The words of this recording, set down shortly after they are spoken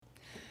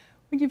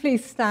Would you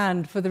please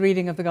stand for the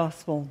reading of the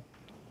Gospel?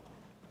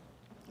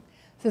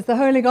 This is the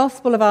Holy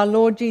Gospel of our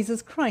Lord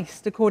Jesus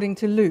Christ according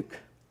to Luke.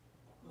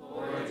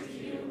 Glory to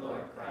you,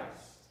 Lord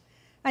Christ.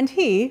 And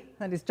he,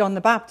 that is John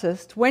the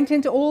Baptist, went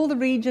into all the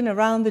region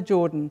around the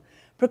Jordan,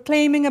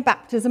 proclaiming a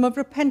baptism of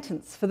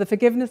repentance for the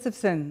forgiveness of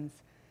sins.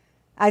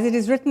 As it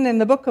is written in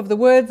the book of the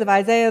words of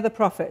Isaiah the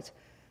prophet,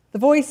 "The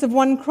voice of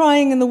one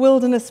crying in the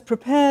wilderness,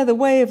 prepare the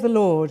way of the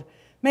Lord.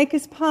 Make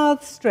his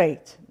paths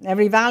straight.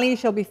 Every valley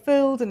shall be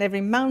filled, and every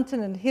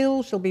mountain and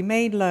hill shall be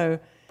made low.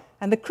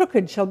 And the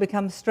crooked shall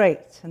become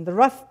straight, and the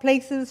rough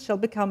places shall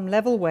become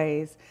level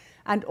ways,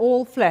 and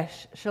all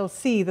flesh shall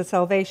see the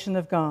salvation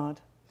of God."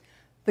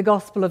 The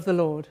Gospel of the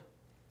Lord.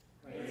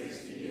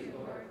 Praise to you,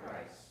 Lord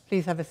Christ.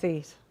 Please have a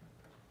seat.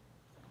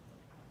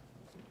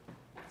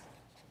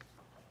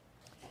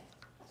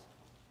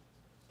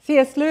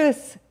 C.S.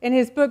 Lewis, in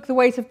his book The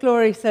Weight of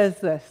Glory, says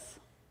this: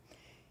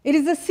 "It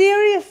is a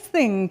serious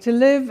thing to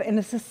live in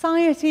a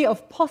society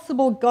of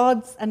possible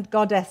gods and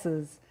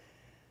goddesses.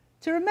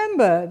 To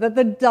remember that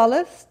the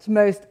dullest,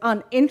 most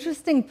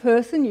uninteresting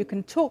person you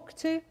can talk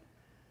to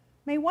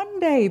may one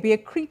day be a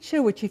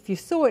creature which, if you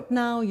saw it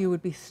now, you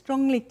would be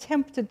strongly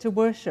tempted to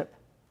worship.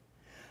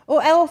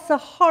 Or else a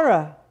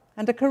horror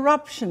and a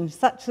corruption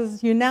such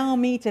as you now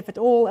meet, if at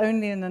all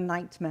only in a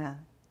nightmare.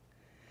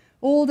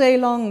 All day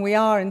long we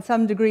are in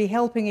some degree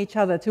helping each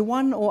other to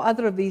one or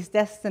other of these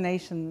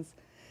destinations.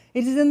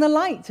 It is in the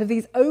light of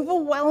these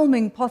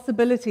overwhelming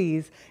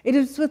possibilities, it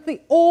is with the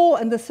awe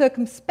and the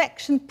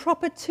circumspection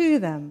proper to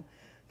them,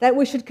 that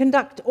we should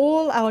conduct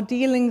all our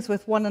dealings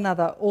with one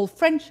another, all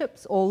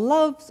friendships, all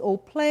loves, all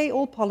play,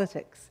 all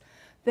politics.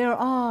 There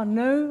are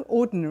no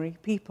ordinary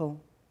people."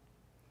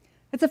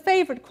 It's a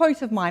favorite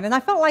quote of mine, and I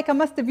felt like I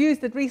must have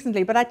used it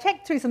recently, but I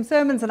checked through some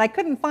sermons and I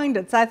couldn't find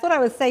it, so I thought I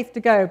was safe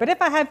to go. But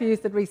if I have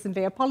used it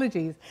recently,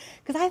 apologies,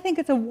 because I think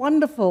it's a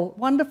wonderful,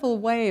 wonderful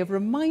way of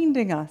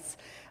reminding us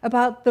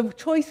about the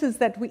choices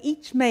that we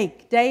each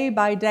make day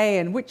by day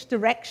and which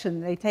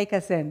direction they take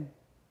us in.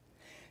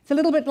 It's a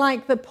little bit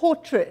like the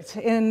portrait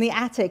in the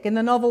attic in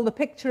the novel The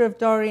Picture of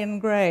Dorian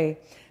Gray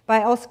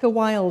by Oscar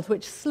Wilde,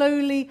 which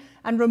slowly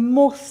and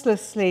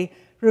remorselessly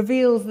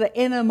reveals the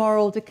inner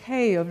moral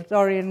decay of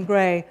Dorian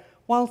Gray,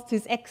 whilst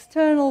his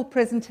external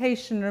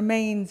presentation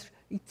remains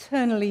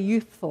eternally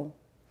youthful.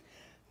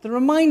 The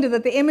reminder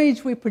that the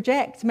image we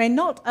project may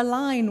not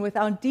align with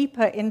our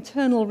deeper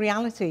internal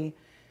reality.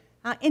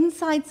 Our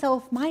inside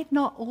self might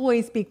not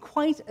always be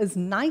quite as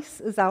nice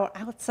as our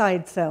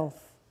outside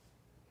self.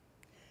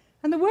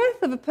 And the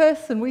worth of a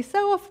person we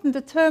so often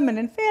determine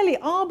in fairly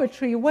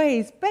arbitrary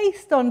ways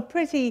based on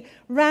pretty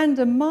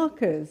random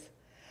markers.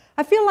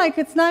 I feel like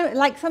it's now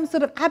like some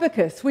sort of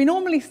abacus. We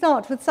normally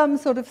start with some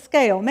sort of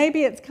scale.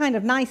 Maybe it's kind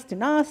of nice to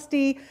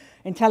nasty,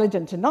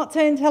 intelligent to not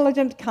so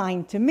intelligent,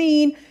 kind to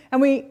mean,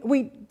 and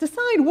we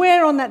decide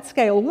where on that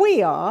scale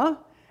we are,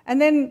 and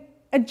then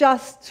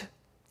adjust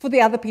for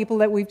the other people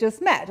that we've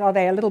just met. Are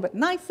they a little bit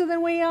nicer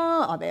than we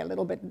are? Are they a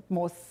little bit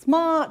more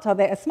smart? Are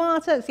they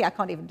smarter? See, I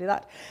can't even do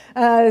that.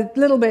 A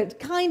little bit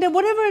kinder,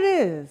 whatever it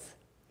is.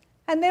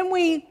 And then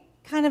we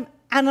kind of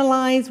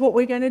analyze what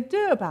we're going to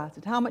do about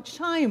it, how much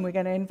time we're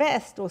going to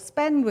invest or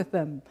spend with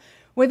them,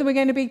 whether we're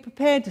going to be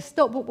prepared to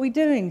stop what we're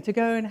doing to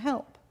go and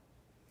help.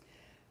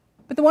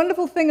 But the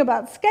wonderful thing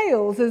about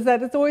scales is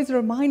that it's always a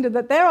reminder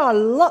that there are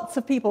lots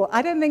of people.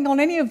 I don't think on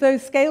any of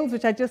those scales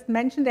which I just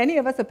mentioned, any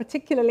of us are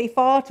particularly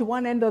far to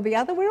one end or the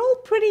other. We're all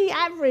pretty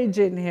average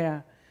in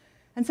here.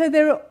 And so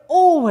there are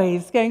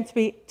always going to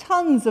be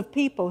tons of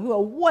people who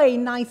are way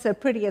nicer,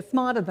 prettier,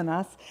 smarter than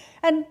us,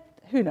 and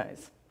who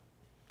knows.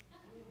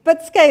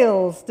 But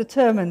scales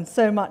determine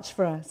so much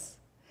for us.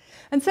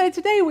 And so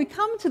today we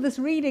come to this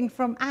reading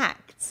from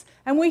Acts,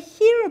 and we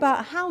hear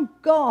about how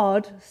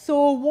God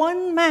saw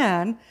one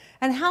man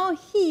and how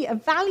he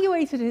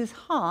evaluated his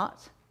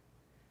heart,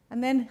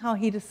 and then how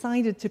he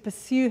decided to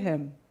pursue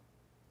him.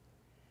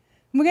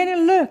 And we're going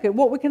to look at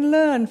what we can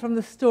learn from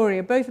the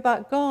story, both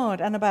about God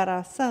and about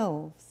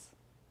ourselves.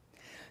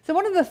 So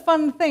one of the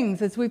fun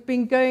things as we've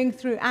been going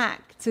through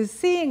Acts is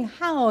seeing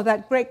how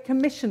that great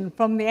commission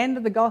from the end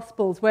of the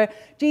Gospels, where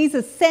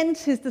Jesus sent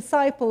his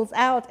disciples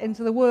out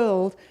into the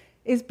world,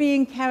 is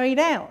being carried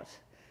out.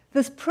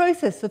 This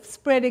process of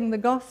spreading the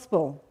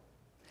gospel.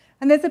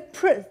 And there's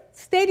a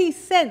steady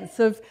sense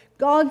of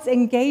God's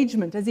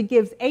engagement as he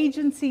gives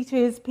agency to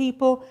his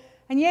people,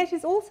 and yet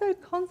is also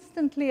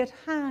constantly at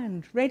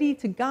hand, ready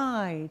to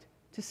guide,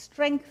 to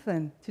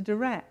strengthen, to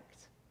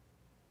direct.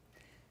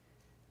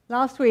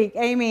 Last week,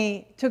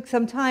 Amy took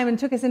some time and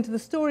took us into the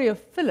story of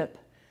Philip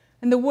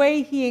and the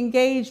way he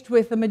engaged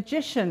with a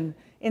magician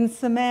in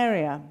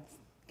Samaria,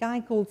 a guy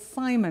called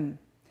Simon,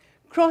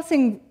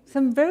 crossing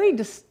some very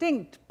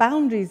distinct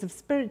boundaries of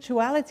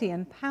spirituality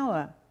and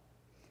power.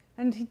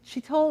 And she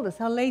told us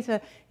how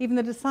later even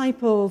the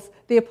disciples,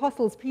 the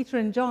apostles Peter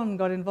and John,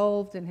 got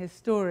involved in his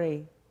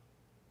story.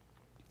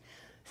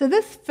 So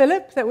this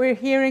Philip that we're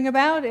hearing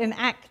about in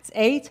Acts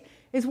 8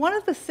 is one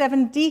of the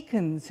 7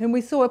 deacons whom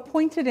we saw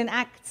appointed in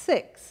Acts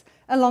 6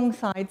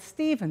 alongside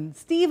Stephen.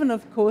 Stephen,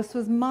 of course,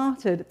 was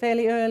martyred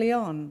fairly early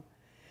on.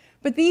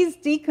 But these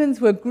deacons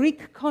were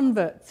Greek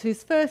converts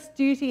whose first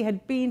duty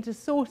had been to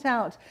sort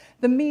out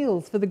the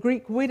meals for the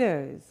Greek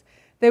widows.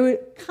 They were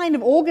kind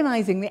of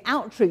organizing the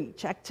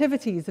outreach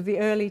activities of the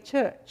early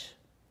church.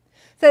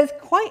 So it's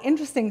quite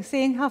interesting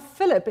seeing how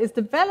Philip is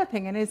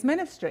developing in his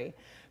ministry,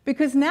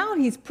 because now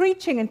he's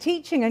preaching and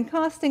teaching and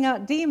casting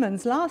out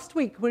demons. Last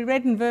week we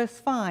read in verse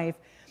 5,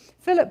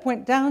 Philip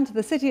went down to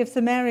the city of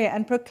Samaria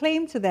and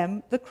proclaimed to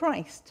them the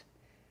Christ.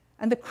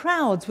 And the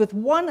crowds with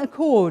one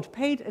accord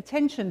paid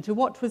attention to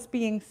what was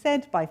being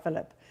said by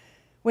Philip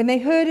when they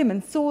heard him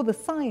and saw the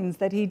signs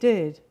that he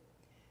did.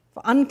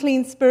 For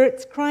unclean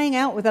spirits, crying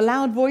out with a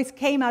loud voice,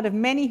 came out of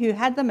many who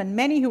had them, and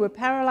many who were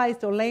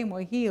paralyzed or lame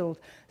were healed.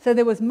 So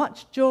there was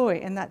much joy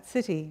in that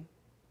city.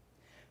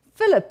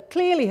 Philip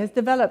clearly has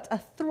developed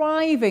a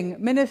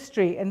thriving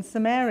ministry in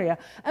Samaria.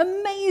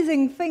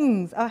 Amazing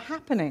things are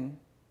happening.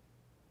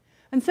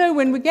 And so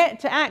when we get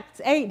to Acts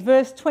 8,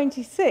 verse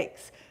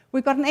 26,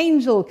 we've got an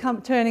angel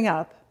turning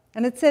up.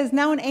 And it says,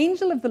 "Now an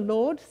angel of the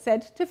Lord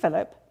said to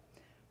Philip,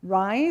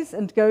 'Rise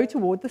and go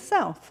toward the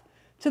south,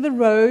 to the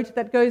road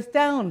that goes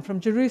down from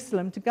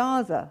Jerusalem to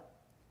Gaza.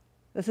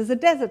 This is a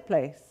desert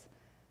place.'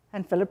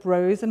 And Philip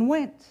rose and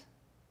went."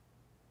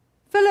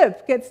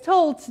 Philip gets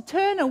told to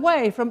turn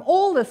away from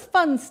all this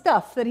fun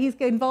stuff that he's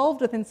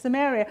involved with in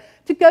Samaria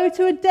to go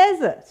to a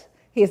desert.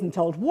 He isn't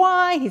told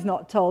why, he's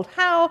not told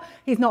how,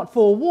 he's not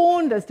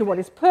forewarned as to what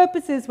his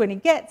purpose is when he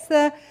gets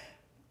there.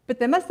 But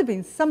there must have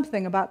been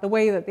something about the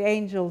way that the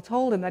angel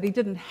told him that he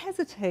didn't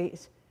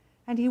hesitate,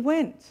 and he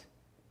went.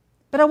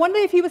 But I wonder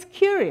if he was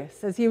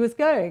curious as he was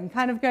going,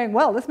 kind of going,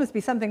 well, this must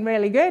be something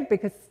really good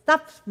because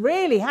stuff's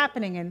really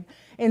happening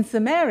in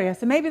Samaria,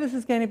 so maybe this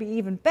is going to be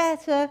even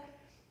better.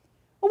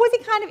 Or was he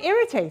kind of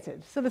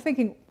irritated, sort of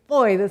thinking,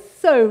 boy, this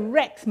so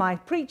wrecks my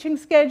preaching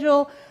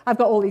schedule. I've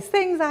got all these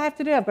things I have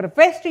to do. I've got a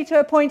vestry to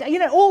appoint.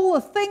 All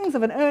the things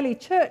of an early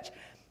church.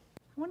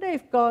 I wonder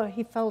if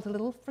he felt a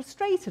little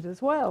frustrated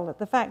as well at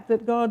the fact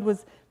that God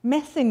was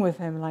messing with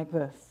him like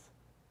this.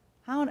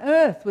 How on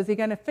earth was he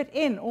going to fit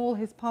in all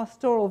his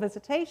pastoral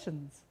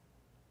visitations?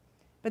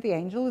 But the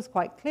angel is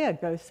quite clear,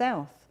 go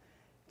south.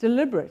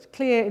 Deliberate,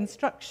 clear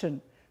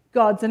instruction.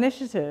 God's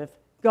initiative.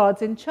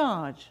 God's in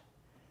charge.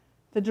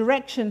 The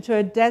direction to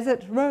a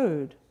desert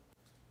road.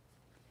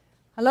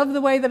 I love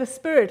the way that a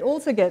spirit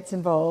also gets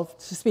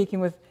involved, speaking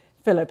with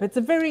Philip. It's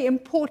a very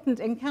important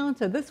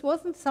encounter. This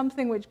wasn't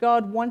something which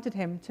God wanted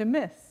him to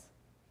miss.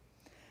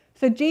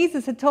 So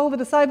Jesus had told the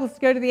disciples to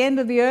go to the end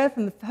of the earth,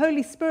 and the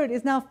Holy Spirit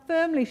is now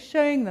firmly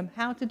showing them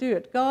how to do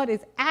it. God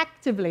is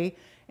actively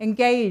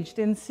engaged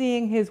in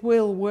seeing his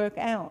will work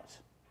out.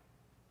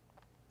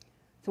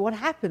 So what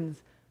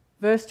happens?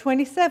 Verse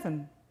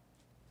 27.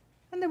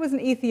 And there was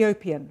an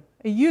Ethiopian,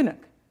 a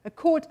eunuch, a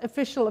court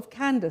official of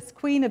Candace,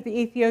 queen of the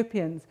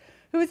Ethiopians,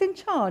 who was in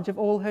charge of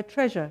all her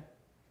treasure.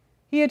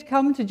 He had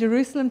come to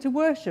Jerusalem to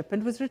worship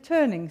and was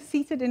returning,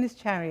 seated in his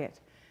chariot,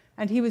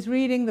 and he was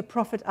reading the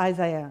prophet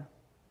Isaiah.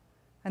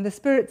 And the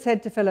Spirit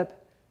said to Philip,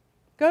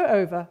 "Go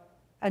over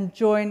and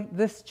join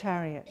this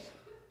chariot."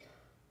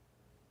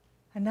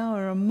 And now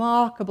a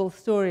remarkable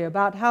story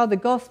about how the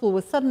gospel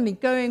was suddenly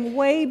going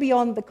way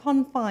beyond the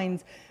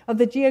confines of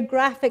the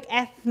geographic,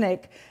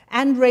 ethnic,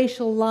 and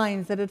racial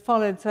lines that had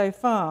followed so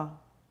far.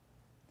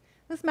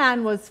 This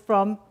man was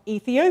from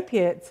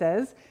Ethiopia, it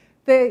says.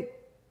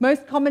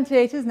 Most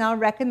commentators now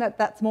reckon that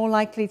that's more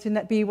likely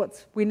to be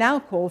what we now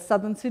call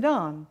southern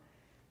Sudan.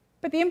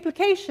 But the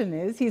implication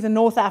is he's a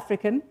North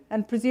African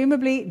and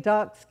presumably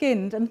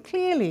dark-skinned and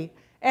clearly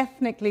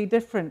ethnically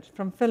different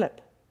from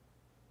Philip.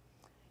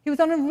 He was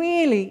on a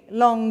really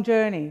long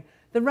journey.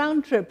 The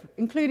round trip,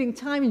 including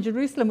time in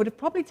Jerusalem, would have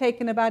probably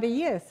taken about a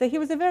year, so he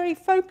was a very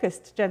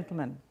focused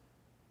gentleman.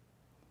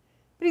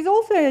 But he's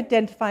also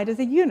identified as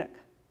a eunuch,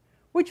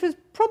 which was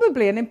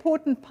probably an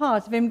important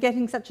part of him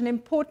getting such an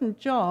important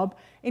job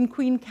in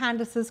Queen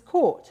Candace's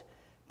court,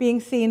 being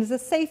seen as a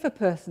safer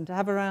person to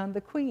have around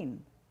the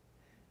queen.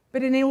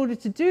 But in order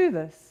to do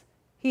this,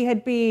 he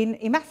had been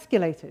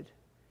emasculated.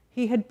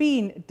 He had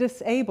been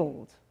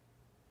disabled.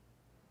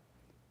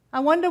 I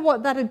wonder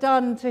what that had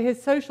done to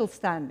his social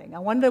standing. I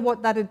wonder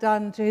what that had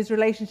done to his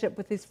relationship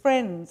with his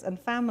friends and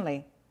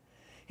family.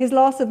 His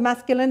loss of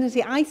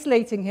masculinity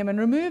isolating him and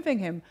removing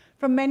him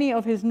from many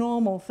of his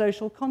normal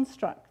social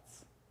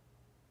constructs.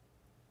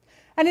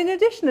 And in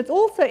addition, it's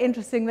also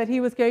interesting that he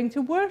was going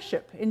to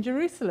worship in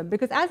Jerusalem,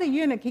 because as a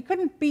eunuch, he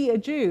couldn't be a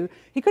Jew.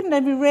 He couldn't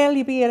even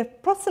really be a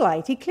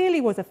proselyte. He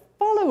clearly was a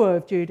follower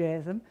of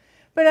Judaism,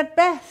 but at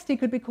best he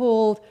could be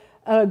called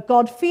a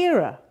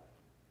God-fearer.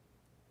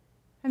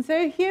 And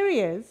so here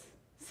he is,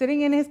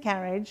 sitting in his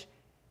carriage,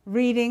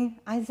 reading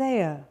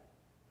Isaiah.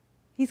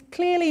 He's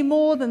clearly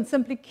more than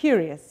simply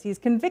curious. He's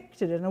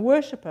convicted and a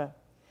worshipper.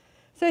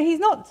 So he's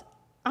not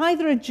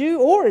either a Jew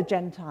or a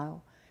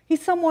Gentile.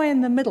 He's somewhere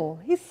in the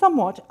middle. He's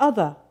somewhat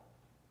other.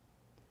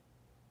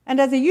 And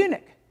as a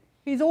eunuch,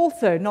 he's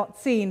also not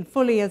seen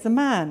fully as a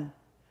man.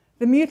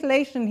 The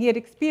mutilation he had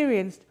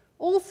experienced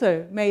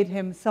also made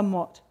him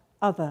somewhat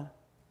other.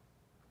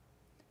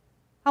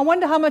 I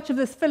wonder how much of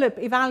this Philip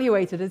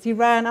evaluated as he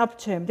ran up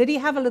to him. Did he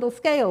have a little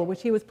scale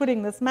which he was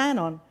putting this man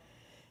on?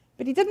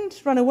 But he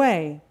didn't run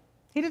away.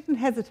 He didn't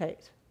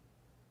hesitate.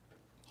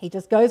 He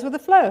just goes with the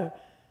flow.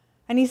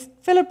 And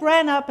Philip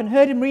ran up and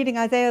heard him reading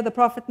Isaiah the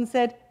prophet and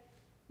said,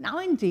 "Now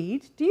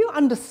indeed, do you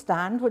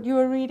understand what you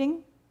are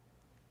reading?"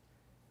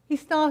 He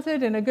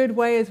started in a good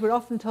way, as we're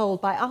often told,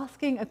 by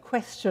asking a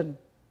question.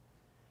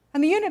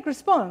 And the eunuch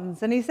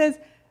responds, and he says,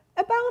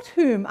 "About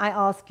whom, I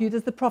ask you,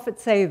 does the prophet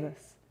say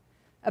this?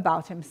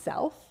 About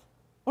himself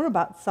or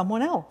about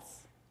someone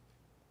else?"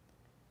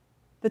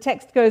 The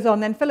text goes on,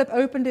 "Then Philip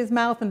opened his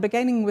mouth, and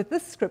beginning with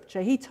this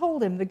scripture, he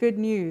told him the good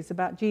news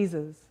about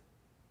Jesus."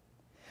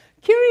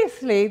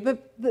 Curiously,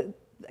 the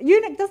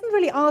eunuch doesn't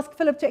really ask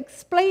Philip to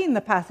explain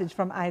the passage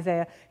from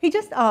Isaiah. He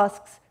just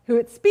asks who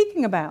it's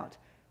speaking about.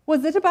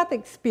 Was it about the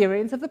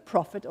experience of the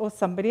prophet or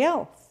somebody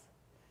else?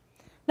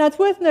 Now, it's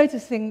worth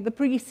noticing the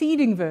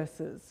preceding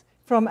verses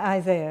from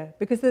Isaiah,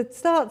 because it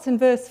starts in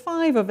verse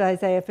 5 of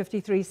Isaiah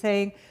 53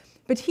 saying,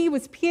 "But he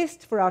was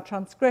pierced for our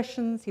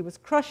transgressions, he was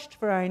crushed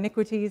for our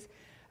iniquities.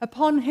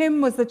 Upon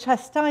him was the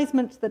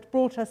chastisement that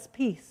brought us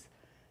peace,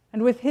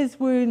 and with his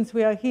wounds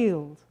we are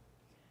healed.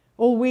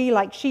 All we,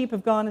 like sheep,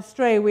 have gone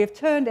astray. We have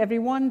turned every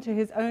one to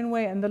his own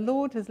way, and the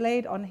Lord has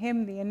laid on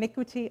him the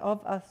iniquity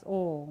of us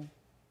all."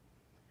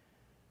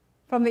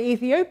 From the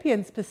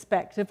Ethiopian's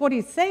perspective, what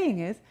he's saying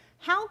is,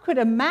 how could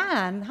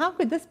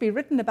this be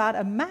written about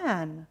a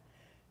man?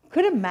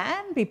 Could a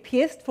man be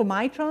pierced for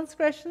my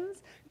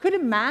transgressions? Could a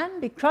man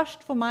be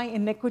crushed for my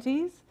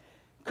iniquities?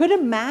 Could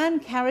a man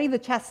carry the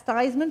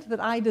chastisement that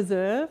I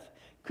deserve?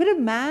 Could a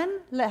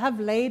man have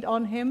laid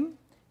on him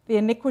the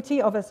iniquity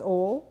of us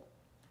all?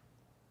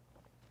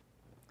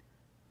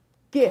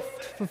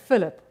 Gift for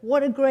Philip.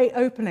 What a great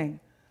opening.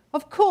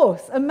 Of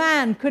course, a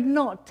man could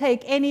not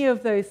take any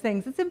of those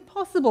things. It's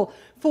impossible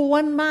for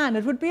one man.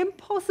 It would be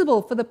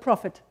impossible for the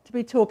prophet to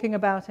be talking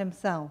about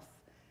himself.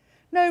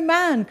 No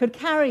man could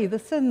carry the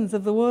sins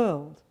of the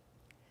world.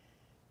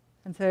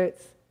 And so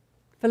it's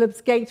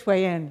Philip's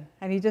gateway in.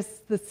 And he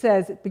just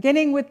says,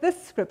 beginning with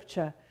this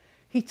scripture,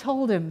 he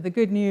told him the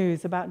good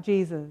news about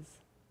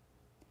Jesus.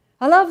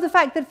 I love the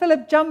fact that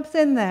Philip jumps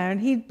in there and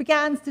he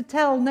begins to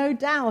tell, no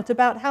doubt,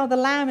 about how the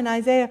lamb in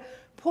Isaiah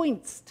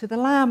points to the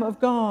Lamb of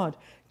God,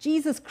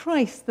 Jesus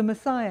Christ, the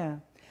Messiah,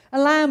 a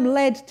lamb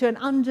led to an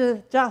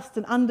unjust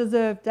and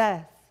undeserved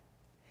death.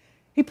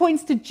 He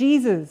points to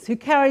Jesus, who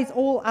carries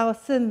all our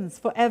sins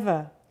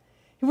forever.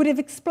 He would have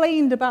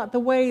explained about the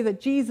way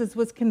that Jesus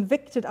was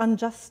convicted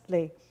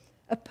unjustly,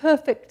 a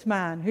perfect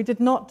man who did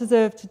not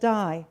deserve to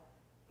die,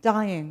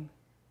 dying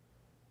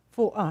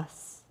for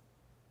us.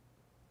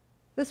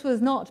 This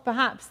was not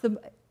perhaps the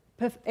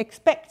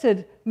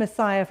expected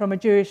Messiah from a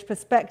Jewish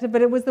perspective,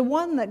 but it was the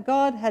one that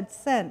God had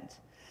sent.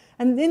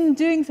 And in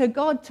doing so,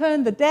 God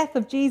turned the death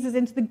of Jesus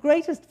into the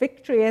greatest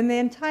victory in the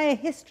entire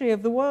history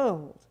of the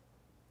world.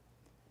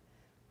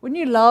 Wouldn't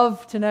you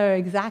love to know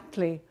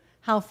exactly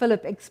how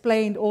Philip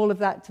explained all of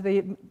that to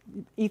the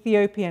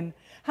Ethiopian,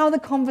 how the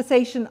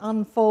conversation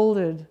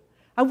unfolded?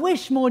 I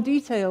wish more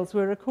details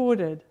were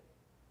recorded.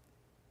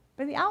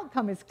 But the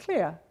outcome is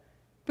clear,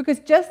 because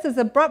just as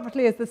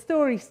abruptly as the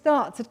story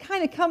starts, it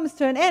kind of comes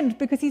to an end,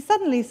 because he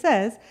suddenly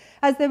says,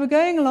 as they were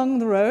going along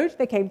the road,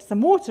 they came to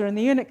some water, and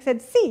the eunuch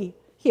said, "See,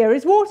 here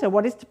is water.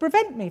 What is to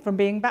prevent me from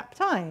being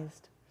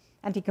baptized?"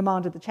 And he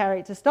commanded the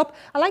chariot to stop.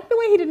 I like the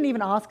way he didn't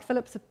even ask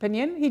Philip's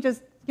opinion. He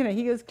just,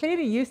 he was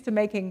clearly used to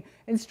making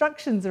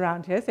instructions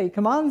around here. So he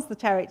commands the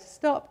chariot to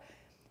stop,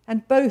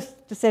 and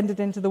both descended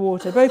into the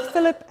water, both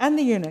Philip and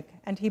the eunuch,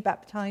 and he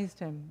baptized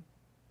him.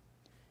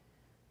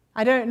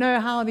 I don't know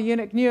how the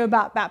eunuch knew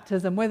about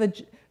baptism, whether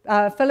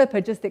Philip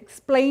had just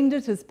explained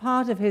it as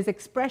part of his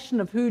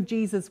expression of who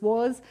Jesus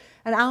was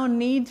and our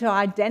need to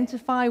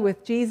identify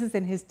with Jesus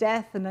in his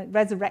death and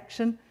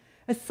resurrection,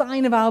 a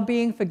sign of our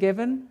being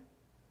forgiven.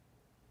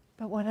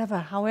 But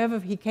however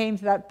he came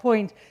to that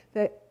point,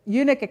 the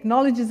eunuch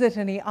acknowledges it,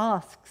 and he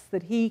asks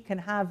that he can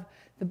have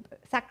the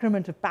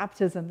sacrament of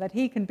baptism, that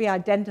he can be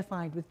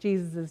identified with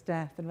Jesus'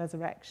 death and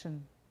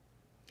resurrection.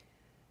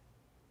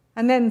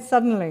 And then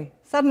suddenly,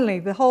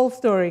 the whole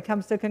story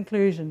comes to a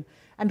conclusion.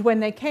 And when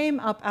they came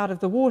up out of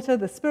the water,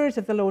 the Spirit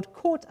of the Lord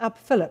caught up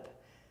Philip,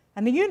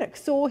 and the eunuch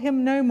saw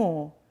him no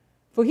more,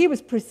 for he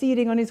was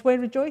proceeding on his way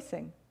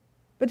rejoicing.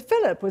 But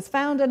Philip was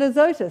found at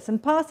Azotus,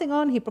 and passing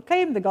on, he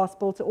proclaimed the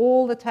gospel to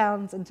all the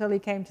towns until he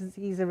came to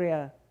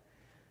Caesarea.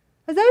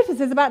 Azotus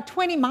is about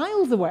 20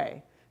 miles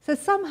away. So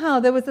somehow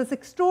there was this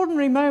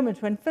extraordinary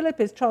moment when Philip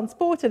is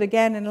transported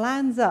again and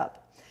lands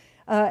up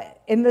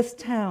in this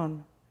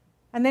town.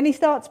 And then he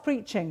starts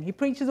preaching. He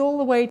preaches all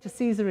the way to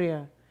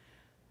Caesarea.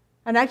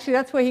 And actually,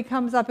 that's where he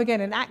comes up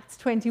again in Acts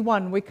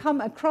 21. We come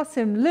across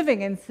him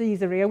living in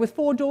Caesarea with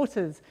 4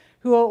 daughters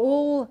who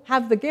all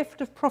have the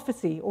gift of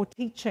prophecy or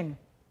teaching.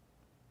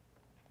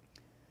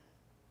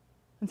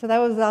 And so that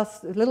was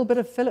a little bit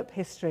of Philip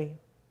history.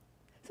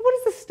 So what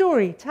does the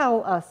story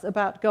tell us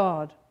about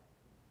God?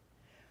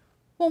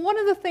 Well, one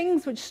of the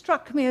things which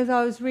struck me as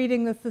I was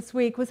reading this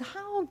week was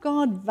how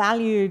God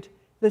valued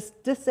this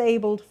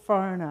disabled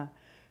foreigner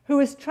who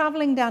was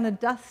traveling down a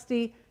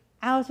dusty,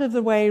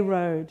 out-of-the-way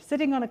road,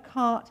 sitting on a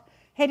cart,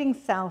 heading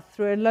south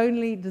through a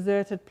lonely,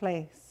 deserted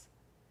place.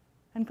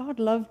 And God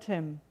loved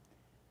him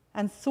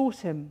and sought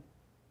him.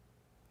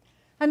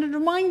 And it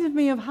reminded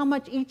me of how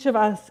much each of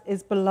us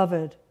is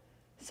beloved,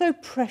 so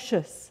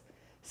precious,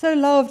 so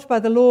loved by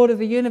the Lord of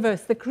the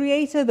universe, the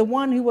Creator, the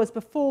one who was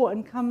before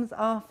and comes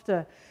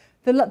after,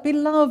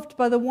 beloved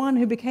by the one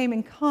who became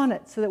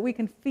incarnate so that we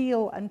can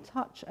feel and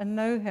touch and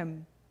know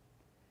him.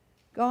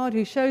 God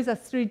who shows us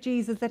through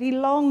Jesus that he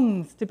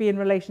longs to be in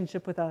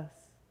relationship with us.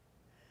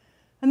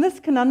 And this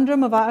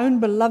conundrum of our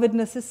own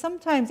belovedness is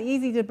sometimes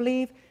easy to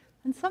believe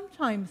and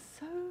sometimes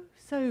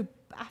so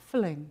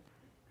baffling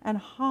and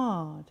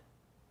hard.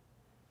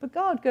 But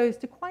God goes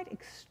to quite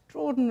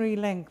extraordinary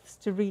lengths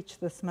to reach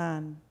this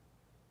man.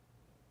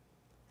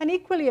 And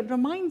equally, it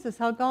reminds us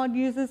how God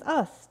uses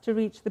us to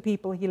reach the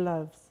people he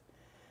loves.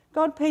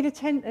 Philip paid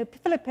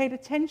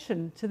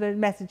attention to the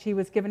message he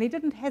was given. He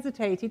didn't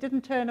hesitate. He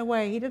didn't turn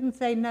away. He didn't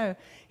say no.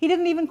 He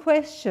didn't even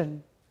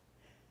question.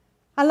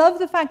 I love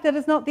the fact that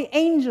it's not the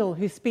angel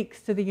who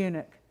speaks to the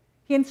eunuch.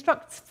 He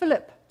instructs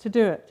Philip to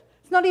do it.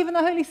 It's not even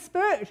the Holy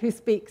Spirit who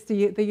speaks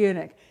to the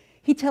eunuch.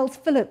 He tells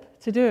Philip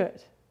to do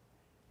it,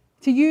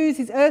 to use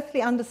his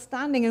earthly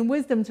understanding and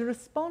wisdom to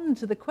respond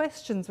to the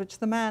questions which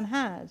the man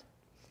had.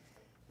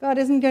 God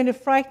isn't going to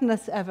frighten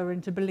us ever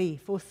into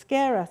belief or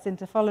scare us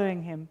into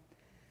following him.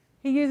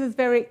 He uses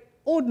very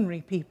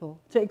ordinary people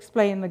to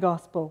explain the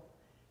gospel.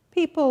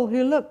 People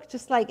who look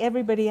just like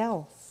everybody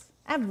else.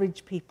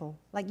 Average people,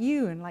 like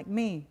you and like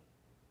me.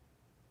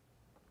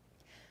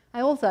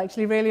 I also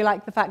actually really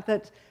like the fact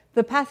that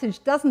the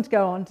passage doesn't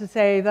go on to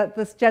say that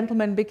this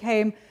gentleman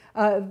became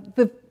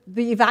the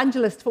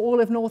evangelist for all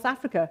of North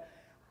Africa.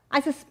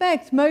 I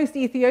suspect most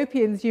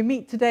Ethiopians you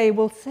meet today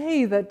will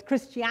say that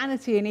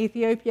Christianity in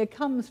Ethiopia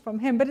comes from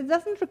him, but it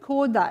doesn't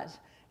record that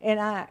in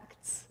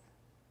Acts.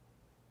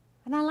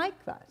 And I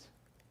like that.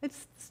 The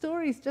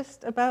story's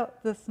just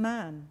about this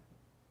man.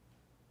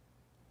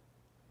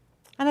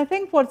 And I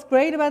think what's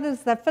great about this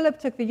is that Philip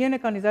took the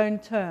eunuch on his own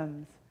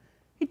terms.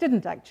 He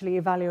didn't actually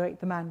evaluate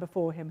the man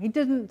before him. He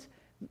didn't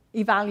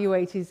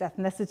evaluate his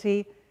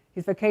ethnicity,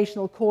 his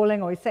vocational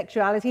calling, or his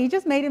sexuality. He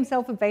just made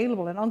himself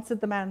available and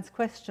answered the man's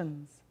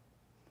questions,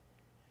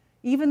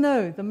 even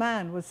though the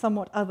man was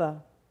somewhat other.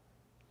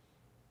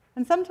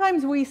 And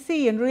sometimes we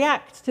see and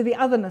react to the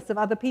otherness of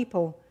other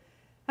people.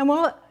 And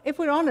while, if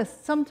we're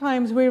honest,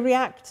 sometimes we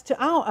react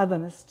to our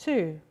otherness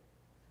too.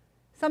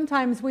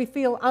 Sometimes we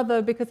feel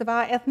other because of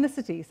our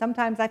ethnicity.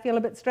 Sometimes I feel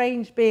a bit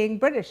strange being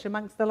British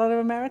amongst a lot of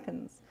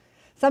Americans.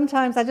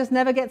 Sometimes I just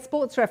never get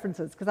sports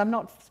references because I'm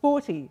not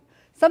sporty.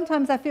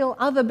 Sometimes I feel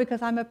other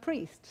because I'm a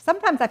priest.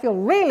 Sometimes I feel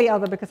really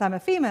other because I'm a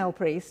female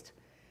priest.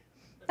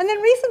 And then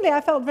recently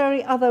I felt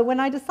very other when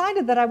I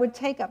decided that I would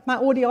take up my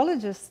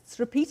audiologist's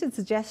repeated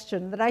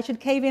suggestion that I should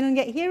cave in and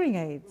get hearing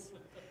aids.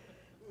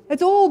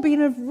 It's all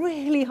been a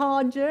really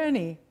hard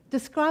journey,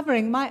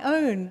 discovering my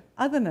own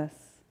otherness.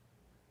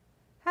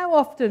 How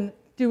often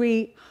do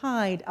we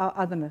hide our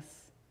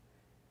otherness?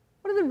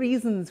 What are the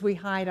reasons we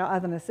hide our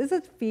otherness? Is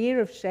it fear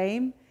of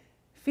shame?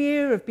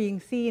 Fear of being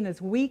seen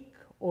as weak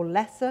or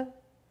lesser?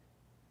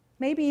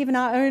 Maybe even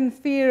our own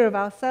fear of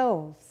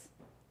ourselves,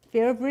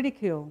 fear of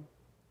ridicule.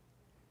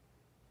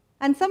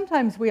 And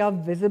sometimes we are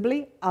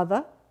visibly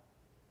other,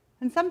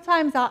 and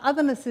sometimes our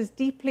otherness is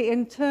deeply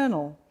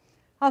internal.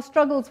 Our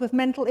struggles with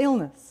mental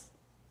illness,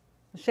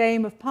 the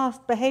shame of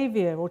past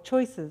behavior or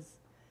choices,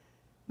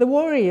 the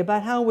worry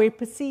about how we're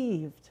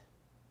perceived,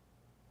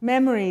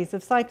 memories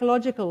of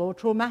psychological or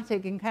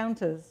traumatic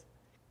encounters.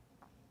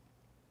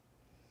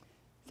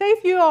 So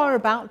if you are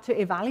about to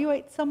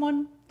evaluate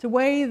someone, to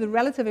weigh the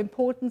relative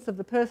importance of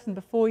the person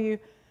before you,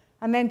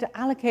 and then to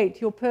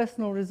allocate your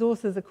personal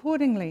resources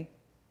accordingly,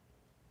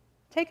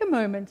 take a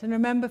moment and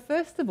remember,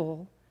 first of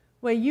all,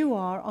 where you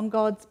are on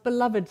God's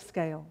beloved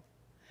scale.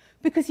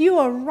 Because you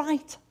are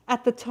right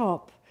at the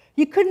top.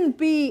 You couldn't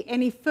be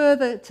any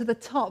further to the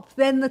top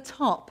than the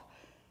top.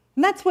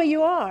 And that's where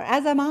you are,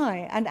 as am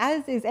I, and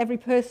as is every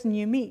person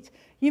you meet.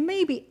 You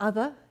may be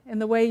other in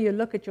the way you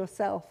look at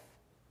yourself,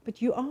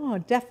 but you are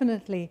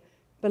definitely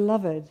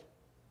beloved.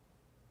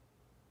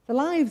 The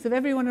lives of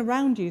everyone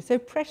around you, so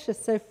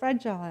precious, so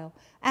fragile,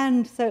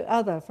 and so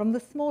other, from the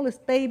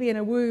smallest baby in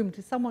a womb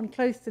to someone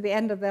close to the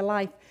end of their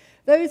life,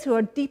 those who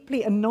are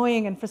deeply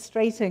annoying and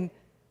frustrating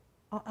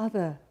are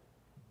other.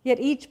 Yet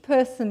each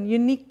person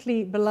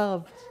uniquely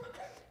beloved.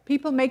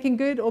 People making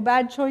good or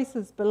bad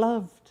choices,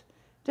 beloved.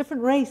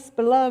 Different race,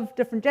 beloved.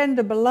 Different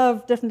gender,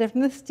 beloved. Different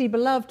ethnicity,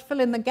 beloved. Fill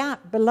in the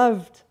gap,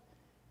 beloved.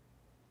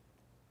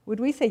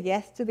 Would we say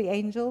yes to the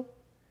angel?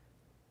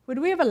 Would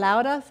we have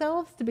allowed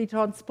ourselves to be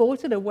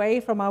transported away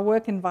from our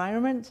work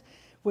environment,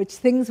 which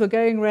things were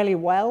going really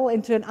well,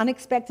 into an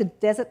unexpected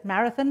desert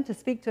marathon to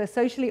speak to a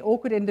socially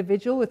awkward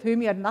individual with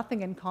whom you had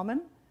nothing in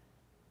common?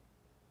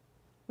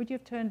 Would you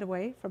have turned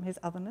away from his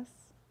otherness?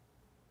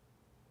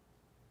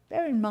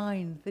 Bear in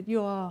mind that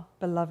you are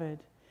beloved.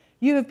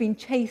 You have been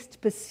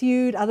chased,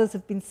 pursued, others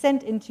have been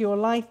sent into your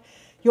life.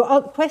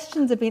 Your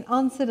questions have been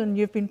answered and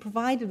you've been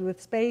provided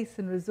with space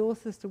and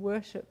resources to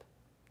worship.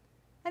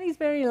 And he's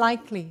very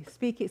likely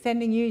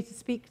sending you to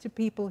speak to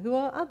people who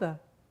are other.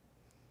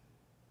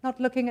 Not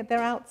looking at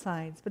their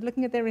outsides, but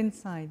looking at their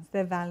insides,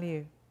 their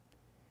value.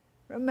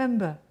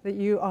 Remember that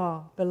you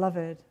are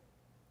beloved.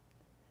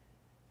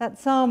 That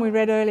psalm we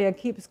read earlier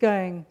keeps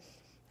going.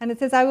 And it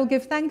says, I will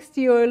give thanks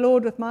to you, O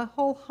Lord, with my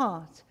whole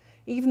heart.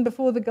 Even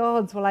before the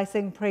gods will I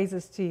sing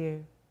praises to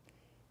you.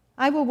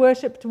 I will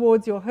worship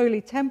towards your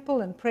holy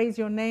temple and praise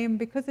your name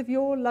because of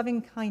your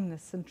loving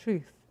kindness and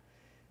truth.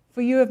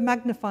 For you have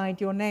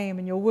magnified your name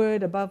and your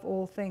word above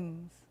all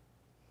things.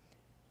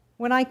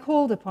 When I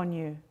called upon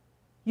you,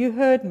 you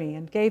heard me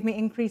and gave me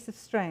increase of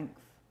strength.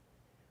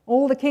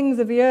 All the kings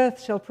of the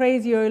earth shall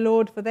praise you, O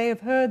Lord, for they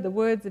have heard the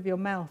words of your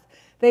mouth.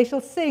 They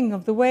shall sing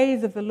of the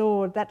ways of the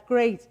Lord, that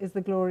great is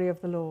the glory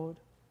of the Lord.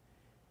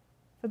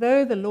 For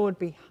though the Lord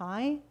be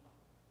high,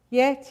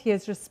 yet he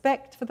has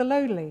respect for the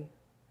lowly.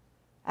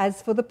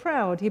 As for the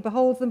proud, he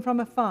beholds them from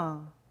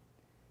afar.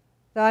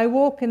 Though I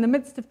walk in the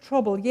midst of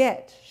trouble,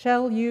 yet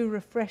shall you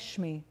refresh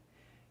me.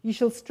 You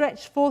shall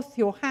stretch forth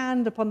your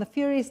hand upon the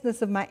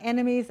furiousness of my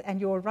enemies, and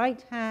your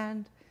right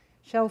hand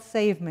shall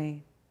save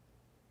me.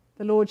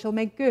 The Lord shall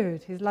make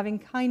good his loving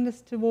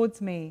kindness towards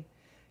me.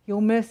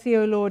 Your mercy,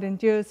 O Lord,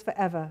 endures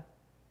forever.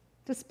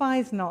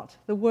 Despise not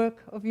the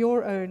work of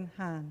your own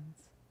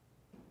hands.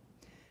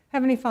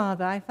 Heavenly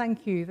Father, I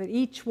thank you that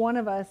each one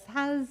of us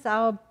has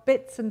our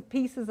bits and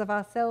pieces of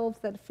ourselves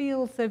that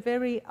feel so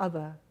very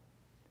other.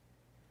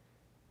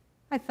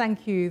 I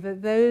thank you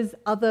that those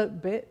other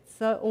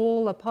bits are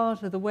all a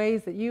part of the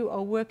ways that you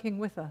are working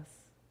with us.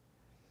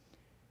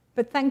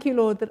 But thank you,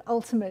 Lord, that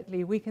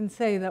ultimately we can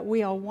say that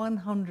we are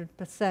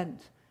 100%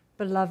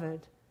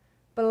 beloved.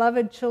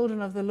 Beloved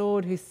children of the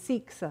Lord who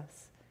seeks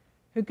us,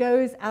 who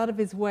goes out of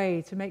his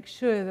way to make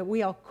sure that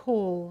we are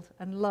called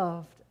and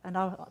loved and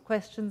our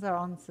questions are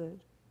answered.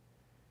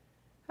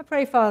 I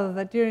pray, Father,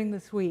 that during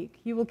this week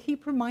you will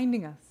keep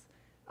reminding us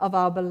of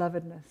our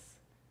belovedness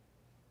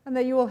and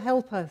that you will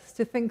help us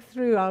to think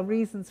through our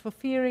reasons for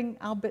fearing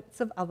our bits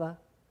of other.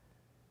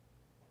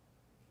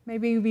 May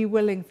we be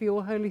willing for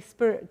your Holy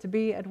Spirit to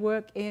be at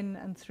work in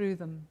and through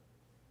them.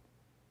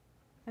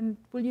 And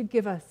will you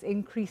give us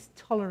increased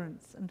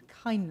tolerance and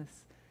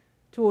kindness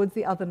towards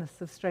the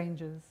otherness of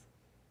strangers?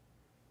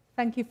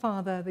 Thank you,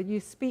 Father, that you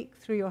speak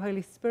through your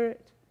Holy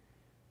Spirit.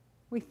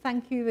 We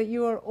thank you that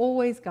you are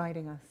always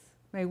guiding us.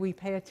 May we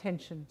pay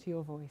attention to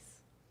your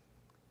voice.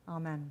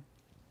 Amen.